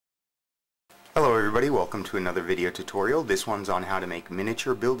Hello everybody, welcome to another video tutorial. This one's on how to make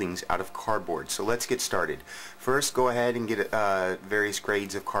miniature buildings out of cardboard. So let's get started. First, go ahead and get various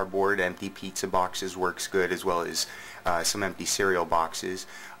grades of cardboard. Empty pizza boxes works good, as well as some empty cereal boxes.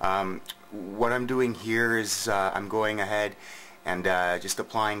 What I'm doing here is I'm going ahead and just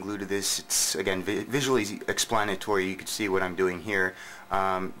applying glue to this. It's again visually explanatory. You can see what I'm doing here.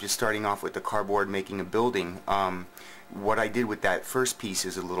 Just starting off with the cardboard, making a building. What I did with that first piece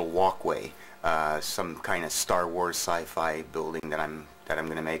is a little walkway, some kind of Star Wars sci-fi building that I'm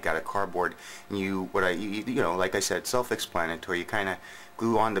going to make out of cardboard. And you know, like I said, self-explanatory. You kind of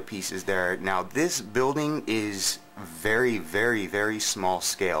glue on the pieces there. Now this building is very small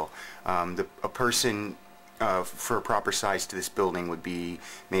scale. A person for a proper size to this building would be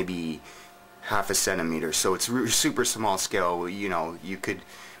maybe half a centimeter. So it's super small scale. You know, you could.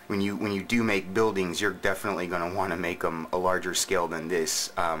 When you do make buildings, you're definitely going to want to make them a larger scale than this.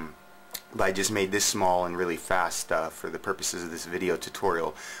 But I just made this small and really fast for the purposes of this video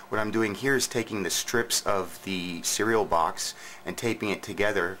tutorial. What I'm doing here is taking the strips of the cereal box and taping it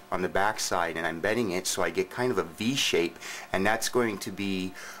together on the back side, and I'm embedding it so I get kind of a V shape, and that's going to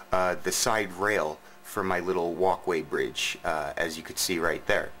be the side rail for my little walkway bridge, as you could see right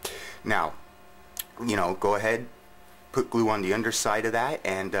there. Now, you know, go ahead, put glue on the underside of that,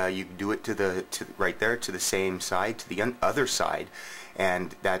 and you do it to right there, to the same side, to the other side,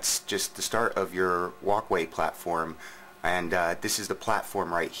 and that's just the start of your walkway platform. And this is the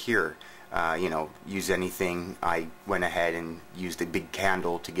platform right here. You know, use anything. I went ahead and used a big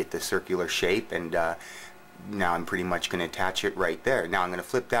candle to get the circular shape, and now I'm pretty much going to attach it right there. Now I'm going to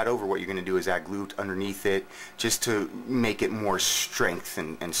flip that over. What you're going to do is add glue underneath it just to make it more strength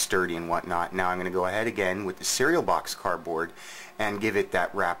and sturdy and whatnot. Now I'm going to go ahead again with the cereal box cardboard and give it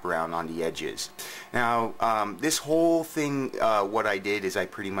that wrap around on the edges. Now this whole thing, what I did is I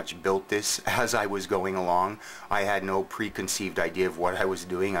pretty much built this as I was going along. I had no preconceived idea of what I was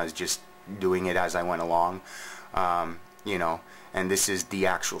doing. I was just doing it as I went along. You know, and this is the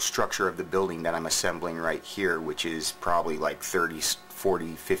actual structure of the building that I'm assembling right here, which is probably like 30,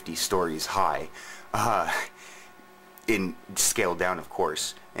 40, 50 stories high, in scale down, of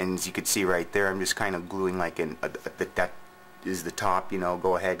course. And as you can see right there, I'm just kind of gluing like that is the top. You know,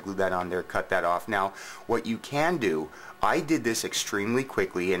 go ahead, glue that on there, cut that off. Now what you can do, I did this extremely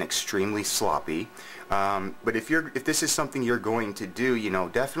quickly and extremely sloppy, but if this is something you're going to do, you know,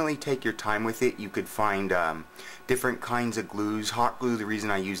 definitely take your time with it. You could find different kinds of glues. Hot glue, the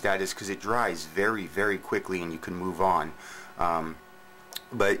reason I use that is because it dries very quickly and you can move on.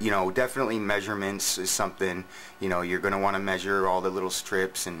 But you know, definitely measurements is something, you know, you're going to want to measure all the little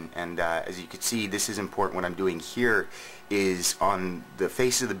strips, and as you can see, this is important. What I'm doing here is on the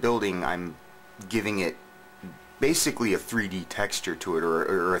face of the building, I'm giving it basically a 3D texture to it,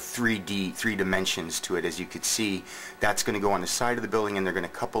 or a three dimensions to it. As you could see, that's going to go on the side of the building, and they're going to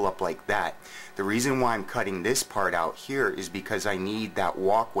couple up like that. The reason why I'm cutting this part out here is because I need that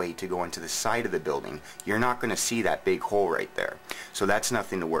walkway to go into the side of the building. You're not going to see that big hole right there, so that's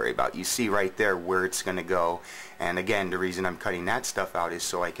nothing to worry about. You see right there where it's going to go, and again, the reason I'm cutting that stuff out is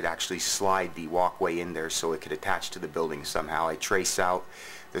so I could actually slide the walkway in there so it could attach to the building somehow. I trace out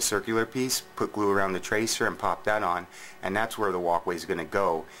the circular piece, put glue around the tracer, and pop that on, and that's where the walkway is going to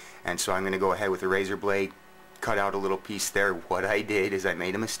go. And so I'm going to go ahead with a razor blade, cut out a little piece there. What I did is I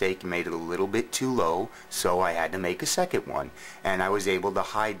made a mistake and made it a little bit too low, so I had to make a second one, and I was able to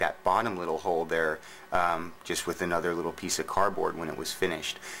hide that bottom little hole there just with another little piece of cardboard when it was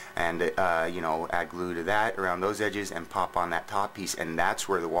finished. And you know, add glue to that around those edges and pop on that top piece, and that's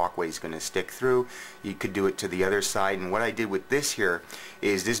where the walkway is going to stick through. You could do it to the other side, and what I did with this here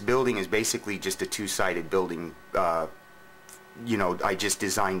is this building is basically just a two-sided building. You know, I just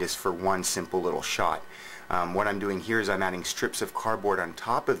designed this for one simple little shot. What I'm doing here is I'm adding strips of cardboard on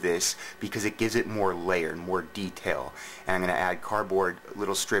top of this because it gives it more layer, more detail. And I'm going to add cardboard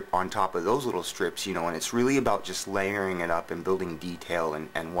little strip on top of those little strips, you know, and it's really about just layering it up and building detail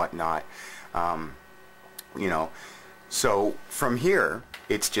and whatnot. You know, so from here,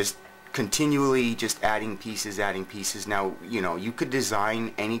 it's just continually just adding pieces. Now, you know, you could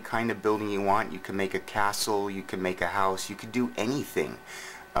design any kind of building you want. You can make a castle, you can make a house, you could do anything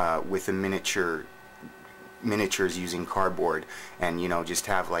with a miniatures using cardboard, and you know, just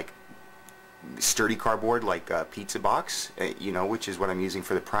have like sturdy cardboard like a pizza box, you know, which is what I'm using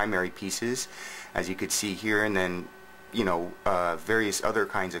for the primary pieces, as you could see here, and then you know, various other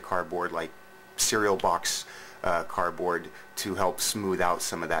kinds of cardboard like cereal box cardboard to help smooth out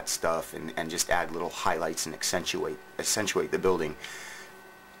some of that stuff and just add little highlights and accentuate the building.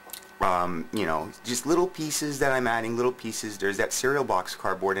 You know, just little pieces that I'm adding, little pieces. There's that cereal box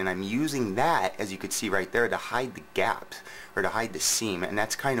cardboard, and I'm using that, as you can see right there, to hide the gaps or to hide the seam, and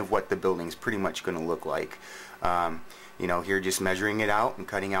that's kind of what the building's pretty much going to look like. You know, here just measuring it out and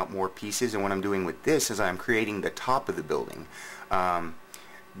cutting out more pieces, and what I'm doing with this is I'm creating the top of the building.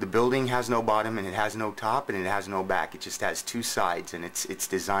 The building has no bottom, and it has no top, and it has no back. It just has two sides, and it's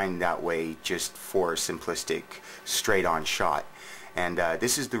designed that way just for a simplistic straight-on shot. And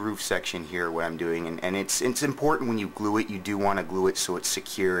this is the roof section here, what I'm doing, and it's important when you glue it. You do want to glue it so it's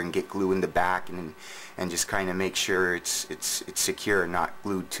secure, and get glue in the back, and just kind of make sure it's secure and not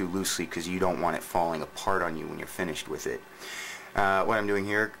glued too loosely, because you don't want it falling apart on you when you're finished with it. What I'm doing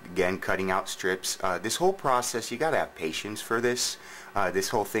here, again, cutting out strips. This whole process, you gotta have patience for this. This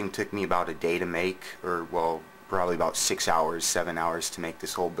whole thing took me about a day to make, or well, probably about 6 hours, 7 hours to make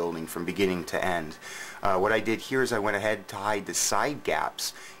this whole building from beginning to end. What I did here is I went ahead to hide the side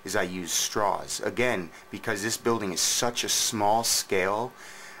gaps is I used straws. Again, because this building is such a small scale,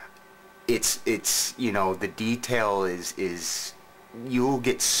 it's you know, the detail is you'll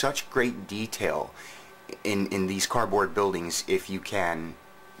get such great detail in these cardboard buildings if you can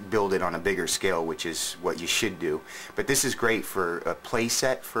build it on a bigger scale, which is what you should do. But this is great for a play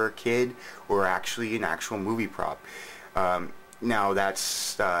set for a kid, or actually an actual movie prop. Now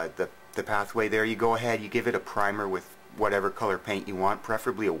that's the pathway there. You go ahead, you give it a primer with whatever color paint you want,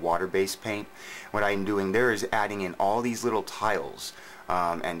 preferably a water-based paint. What I'm doing there is adding in all these little tiles.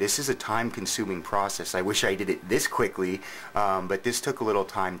 And this is a time-consuming process. I wish I did it this quickly, but this took a little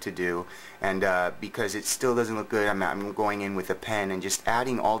time to do, and because it still doesn't look good, I'm going in with a pen and just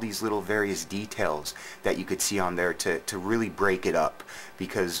adding all these little various details that you could see on there to really break it up,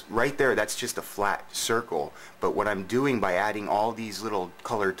 because right there, that's just a flat circle, but what I'm doing by adding all these little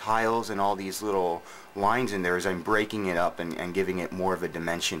colored tiles and all these little lines in there is I'm breaking it up and giving it more of a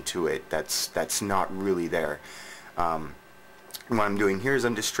dimension to it that's not really there. What I'm doing here is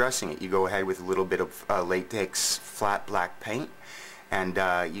I'm distressing it. You go ahead with a little bit of latex flat black paint, and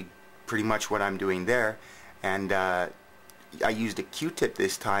you pretty much what I'm doing there. And I used a Q-tip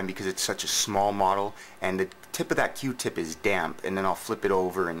this time because it's such a small model, and the tip of that Q-tip is damp, and then I'll flip it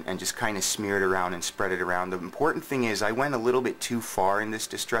over and just kind of smear it around and spread it around. The important thing is I went a little bit too far in this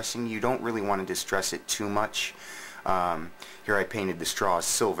distressing. You don't really want to distress it too much. Here I painted the straws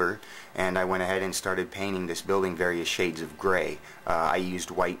silver, and I went ahead and started painting this building various shades of gray. I used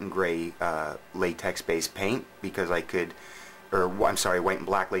white and gray latex based paint because I could, or I'm sorry, white and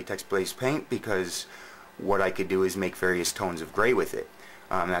black latex based paint, because what I could do is make various tones of gray with it.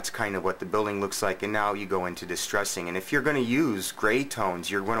 That's kind of what the building looks like, and now you go into distressing. And if you're going to use gray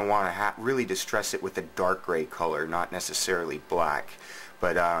tones, you're going to want to really distress it with a dark gray color, not necessarily black.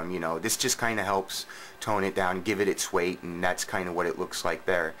 But you know, this just kind of helps tone it down, give it its weight, and that's kind of what it looks like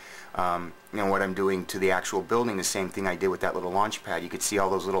there. You know, what I'm doing to the actual building, the same thing I did with that little launch pad. You could see all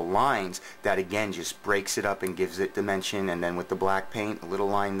those little lines. That again just breaks it up and gives it dimension. And then with the black paint, a little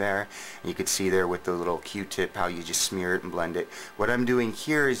line there. And you could see there with the little Q-tip how you just smear it and blend it. What I'm doing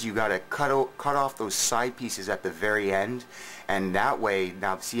here is you got to cut off those side pieces at the very end, and that way,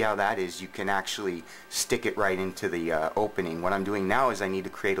 now see how that is, you can actually stick it right into the opening. What I'm doing now is I need to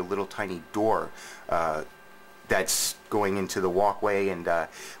create a little tiny door that's going into the walkway, and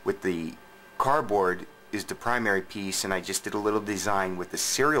with the cardboard is the primary piece, and I just did a little design with the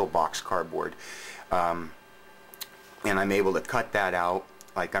cereal box cardboard, and I'm able to cut that out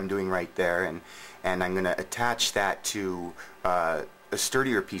like I'm doing right there, and I'm going to attach that to a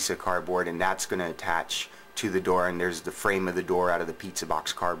sturdier piece of cardboard, and that's going to attach to the door, and there's the frame of the door out of the pizza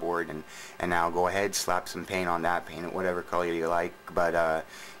box cardboard, and now go ahead, slap some paint on that, paint it whatever color you like, but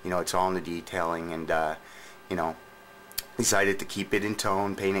you know, it's all in the detailing, and you know, decided to keep it in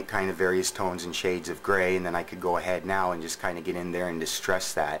tone, paint it kind of various tones and shades of gray, and then I could go ahead now and just kind of get in there and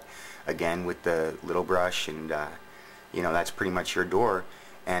distress that again with the little brush, and you know, that's pretty much your door.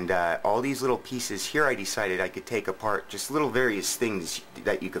 And all these little pieces here, I decided I could take apart just little various things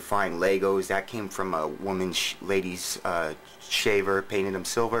that you could find. Legos, that came from a lady's shaver, painted them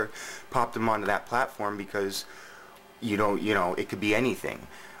silver, popped them onto that platform because you know, it could be anything,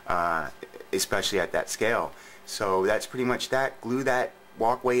 especially at that scale. So that's pretty much that. Glue that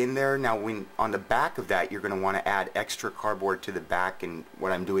walkway in there. Now when on the back of that, you're going to want to add extra cardboard to the back, and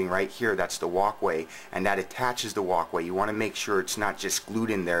what I'm doing right here, that's the walkway, and that attaches the walkway. You want to make sure it's not just glued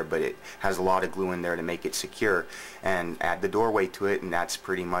in there, but it has a lot of glue in there to make it secure, and add the doorway to it, and that's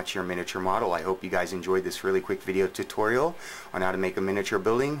pretty much your miniature model. I hope you guys enjoyed this really quick video tutorial on how to make a miniature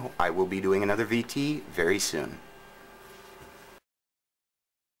building. I will be doing another VT very soon.